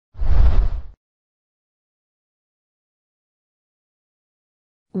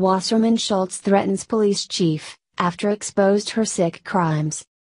Wasserman Schultz threatens police chief, after exposed her sick crimes.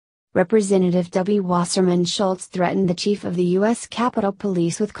 Representative W. Wasserman Schultz threatened the chief of the U.S. Capitol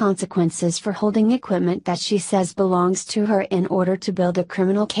Police with consequences for holding equipment that she says belongs to her in order to build a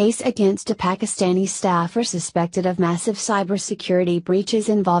criminal case against a Pakistani staffer suspected of massive cybersecurity breaches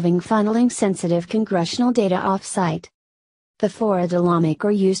involving funneling sensitive congressional data off-site. The Florida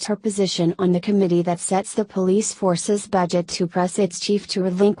lawmaker used her position on the committee that sets the police force's budget to press its chief to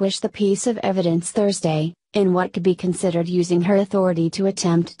relinquish the piece of evidence Thursday, in what could be considered using her authority to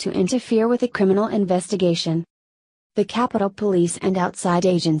attempt to interfere with a criminal investigation. The Capitol Police and outside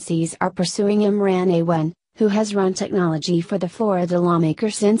agencies are pursuing Imran Awan, who has run technology for the Florida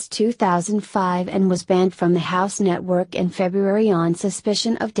lawmaker since 2005 and was banned from the House network in February on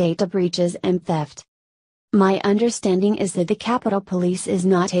suspicion of data breaches and theft. My understanding is that the Capitol Police is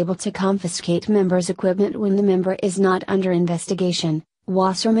not able to confiscate members' equipment when the member is not under investigation,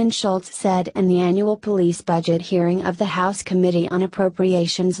 Wasserman Schultz said in the annual police budget hearing of the House Committee on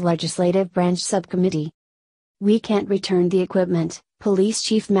Appropriations Legislative Branch Subcommittee. "We can't return the equipment," Police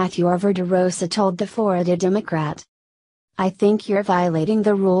Chief Matthew Verderosa told the Florida Democrat. "I think you're violating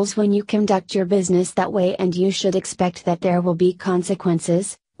the rules when you conduct your business that way, and you should expect that there will be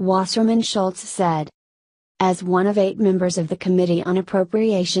consequences," Wasserman Schultz said. As one of 8 members of the Committee on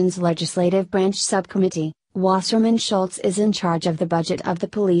Appropriations Legislative Branch Subcommittee, Wasserman Schultz is in charge of the budget of the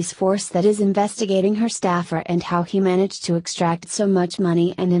police force that is investigating her staffer and how he managed to extract so much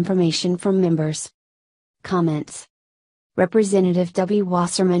money and information from members. Comments. Representative W.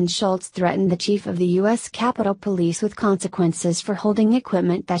 Wasserman Schultz threatened the chief of the U.S. Capitol Police with consequences for holding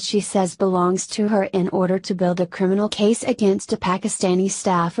equipment that she says belongs to her in order to build a criminal case against a Pakistani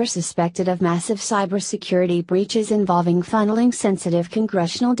staffer suspected of massive cybersecurity breaches involving funneling sensitive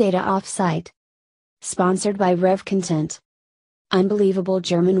congressional data off-site. Sponsored by Rev Content. Unbelievable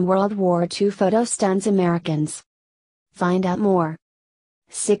German World War II photo stuns Americans. Find out more.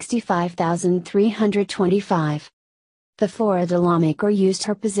 65,325. The Florida lawmaker used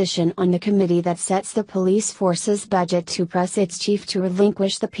her position on the committee that sets the police force's budget to press its chief to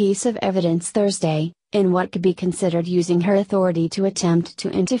relinquish the piece of evidence Thursday, in what could be considered using her authority to attempt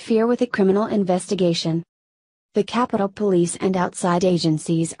to interfere with a criminal investigation. The Capitol Police and outside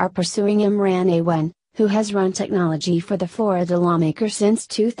agencies are pursuing Imran Awan, who has run technology for the Florida lawmaker since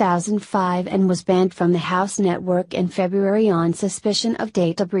 2005 and was banned from the House network in February on suspicion of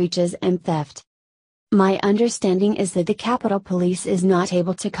data breaches and theft. My understanding is that the Capitol Police is not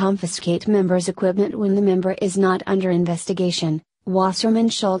able to confiscate members' equipment when the member is not under investigation, Wasserman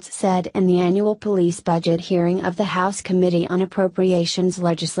Schultz said in the annual police budget hearing of the House Committee on Appropriations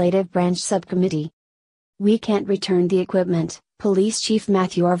Legislative Branch Subcommittee. "We can't return the equipment," Police Chief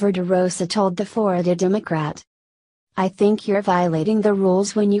Matthew Verderosa told the Florida Democrat. "I think you're violating the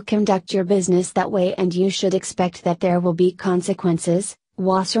rules when you conduct your business that way, and you should expect that there will be consequences,"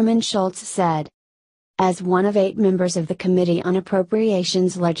 Wasserman Schultz said. As one of 8 members of the Committee on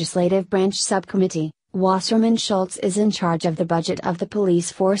Appropriations Legislative Branch Subcommittee, Wasserman Schultz is in charge of the budget of the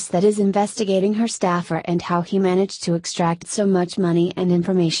police force that is investigating her staffer and how he managed to extract so much money and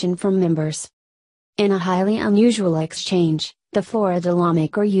information from members. In a highly unusual exchange, the Florida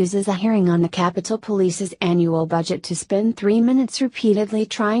lawmaker uses a hearing on the Capitol Police's annual budget to spend 3 minutes repeatedly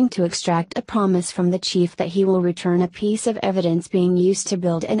trying to extract a promise from the chief that he will return a piece of evidence being used to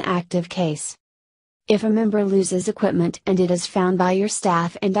build an active case. If a member loses equipment and it is found by your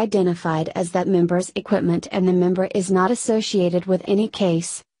staff and identified as that member's equipment and the member is not associated with any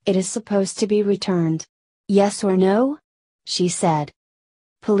case, it is supposed to be returned. Yes or no? She said.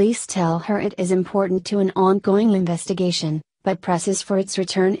 Police tell her it is important to an ongoing investigation, but presses for its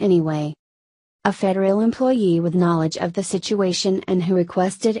return anyway. A federal employee with knowledge of the situation and who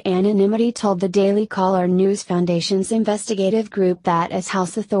requested anonymity told the Daily Caller News Foundation's investigative group that as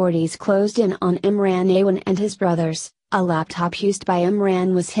House authorities closed in on Imran Awan and his brothers, a laptop used by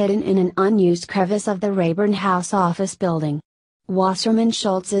Imran was hidden in an unused crevice of the Rayburn House office building. Wasserman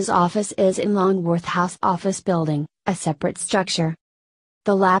Schultz's office is in Longworth House office building, a separate structure.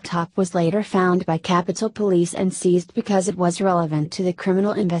 The laptop was later found by Capitol Police and seized because it was relevant to the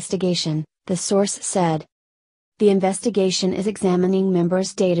criminal investigation, the source said. The investigation is examining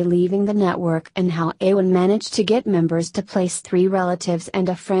members' data leaving the network and how Awan managed to get members to place 3 relatives and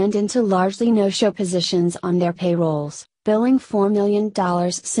a friend into largely no-show positions on their payrolls, billing $4 million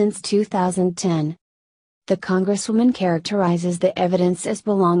since 2010. The Congresswoman characterizes the evidence as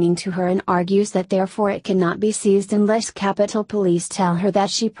belonging to her and argues that therefore it cannot be seized unless Capitol Police tell her that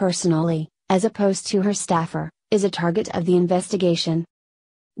she personally, as opposed to her staffer, is a target of the investigation.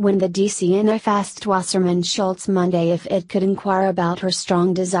 When the DCNF asked Wasserman Schultz Monday if it could inquire about her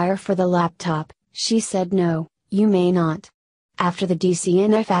strong desire for the laptop, she said no, you may not. After the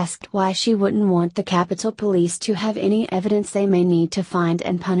DCNF asked why she wouldn't want the Capitol Police to have any evidence they may need to find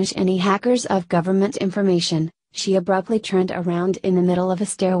and punish any hackers of government information, she abruptly turned around in the middle of a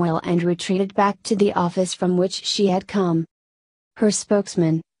stairwell and retreated back to the office from which she had come. Her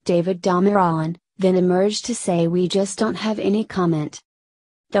spokesman, David Dameralin, then emerged to say we just don't have any comment.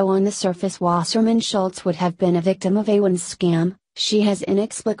 Though on the surface Wasserman Schultz would have been a victim of a once scam, she has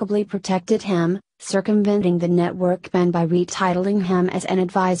inexplicably protected him, circumventing the network ban by retitling him as an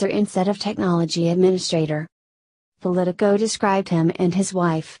advisor instead of technology administrator. Politico described him and his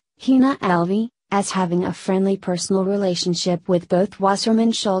wife, Hina Alvi, as having a friendly personal relationship with both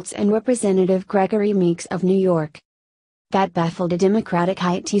Wasserman Schultz and Representative Gregory Meeks of New York. That baffled a Democratic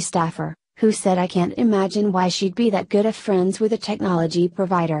IT staffer, who said I can't imagine why she'd be that good of friends with a technology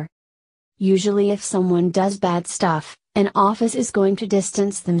provider. Usually if someone does bad stuff, an office is going to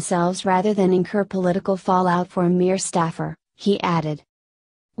distance themselves rather than incur political fallout for a mere staffer, he added.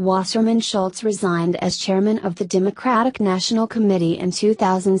 Wasserman Schultz resigned as chairman of the Democratic National Committee in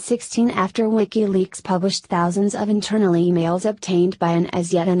 2016 after WikiLeaks published thousands of internal emails obtained by an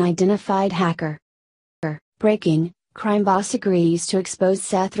as yet unidentified hacker. Breaking: Crime boss agrees to expose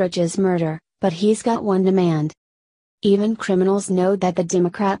Seth Rich's murder, but he's got one demand. Even criminals know that the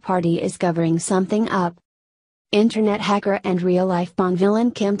Democrat Party is covering something up. Internet hacker and real-life Bond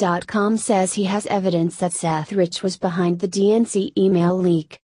villain Kim.com says he has evidence that Seth Rich was behind the DNC email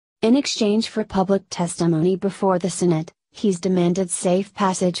leak. In exchange for public testimony before the Senate, he's demanded safe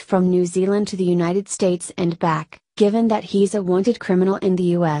passage from New Zealand to the United States and back, given that he's a wanted criminal in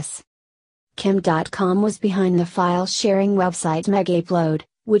the US. Kim.com was behind the file-sharing website Megaupload,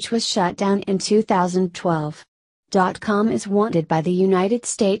 which was shut down in 2012. .com is wanted by the United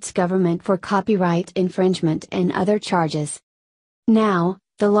States government for copyright infringement and other charges. Now,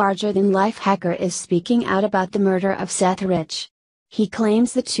 the larger-than-life hacker is speaking out about the murder of Seth Rich. He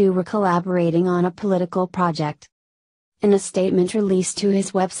claims the two were collaborating on a political project. In a statement released to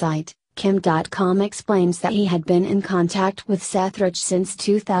his website, Kim.com explains that he had been in contact with Seth Rich since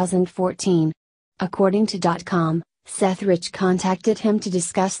 2014. According to .com, Seth Rich contacted him to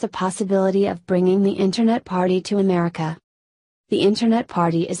discuss the possibility of bringing the Internet Party to America. The Internet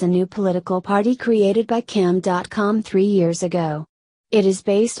Party is a new political party created by Kim.com 3 years ago. It is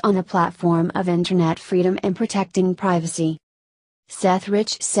based on a platform of internet freedom and protecting privacy. Seth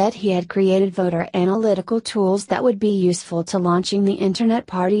Rich said he had created voter analytical tools that would be useful to launching the Internet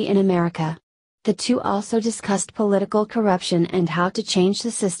Party in America. The two also discussed political corruption and how to change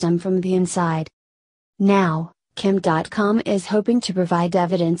the system from the inside. Now, Kim.com is hoping to provide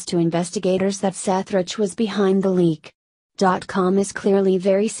evidence to investigators that Seth Rich was behind the leak. .com is clearly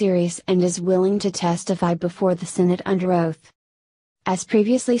very serious and is willing to testify before the Senate under oath. As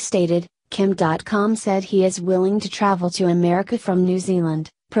previously stated, Kim.com said he is willing to travel to America from New Zealand,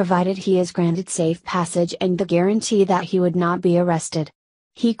 provided he is granted safe passage and the guarantee that he would not be arrested.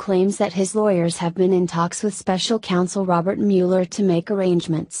 He claims that his lawyers have been in talks with special counsel Robert Mueller to make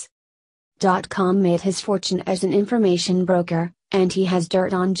arrangements. .com made his fortune as an information broker, and he has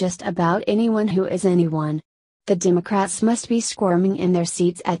dirt on just about anyone who is anyone. The Democrats must be squirming in their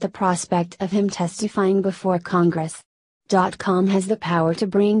seats at the prospect of him testifying before Congress. .com has the power to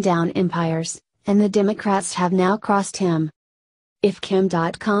bring down empires, and the Democrats have now crossed him. If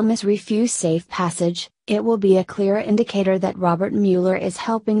Kim.com is refused safe passage, it will be a clear indicator that Robert Mueller is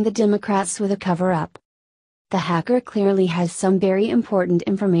helping the Democrats with a cover-up. The hacker clearly has some very important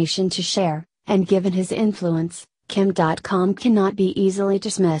information to share, and given his influence, Kim.com cannot be easily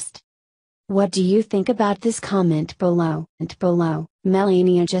dismissed. What do you think about this? Comment below.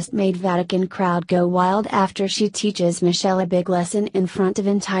 Melania just made Vatican crowd go wild after she teaches Michelle a big lesson in front of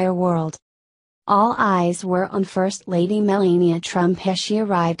entire world. All eyes were on First Lady Melania Trump as she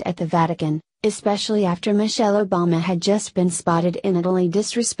arrived at the Vatican, especially after Michelle Obama had just been spotted in Italy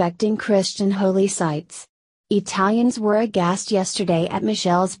disrespecting Christian holy sites. Italians were aghast yesterday at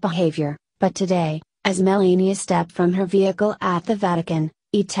Michelle's behavior, but today, as Melania stepped from her vehicle at the Vatican,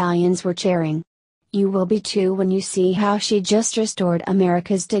 Italians were cheering. You will be too when you see how she just restored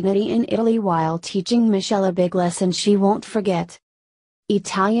America's dignity in Italy while teaching Michelle a big lesson she won't forget.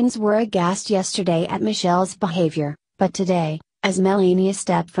 Italians were aghast yesterday at Michelle's behavior, but today, as Melania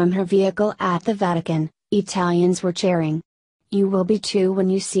stepped from her vehicle at the Vatican, Italians were cheering. You will be too when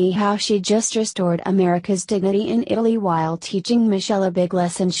you see how she just restored America's dignity in Italy while teaching Michelle a big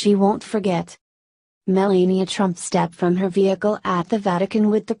lesson she won't forget. Melania Trump stepped from her vehicle at the Vatican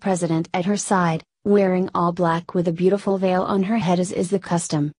with the president at her side, wearing all black with a beautiful veil on her head as is the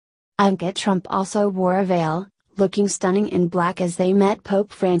custom. Ivanka Trump also wore a veil, looking stunning in black as they met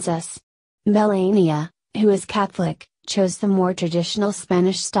Pope Francis. Melania, who is Catholic, chose the more traditional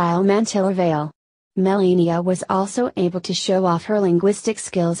Spanish-style mantilla veil. Melania was also able to show off her linguistic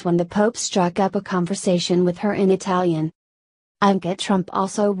skills when the Pope struck up a conversation with her in Italian. Ivanka Trump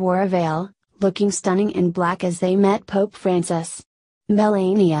also wore a veil, looking stunning in black as they met Pope Francis.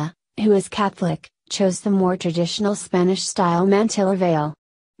 Melania, who is Catholic, chose the more traditional Spanish-style mantilla veil.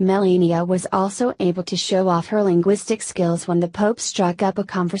 Melania was also able to show off her linguistic skills when the Pope struck up a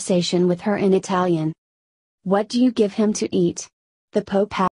conversation with her in Italian. What do you give him to eat? The Pope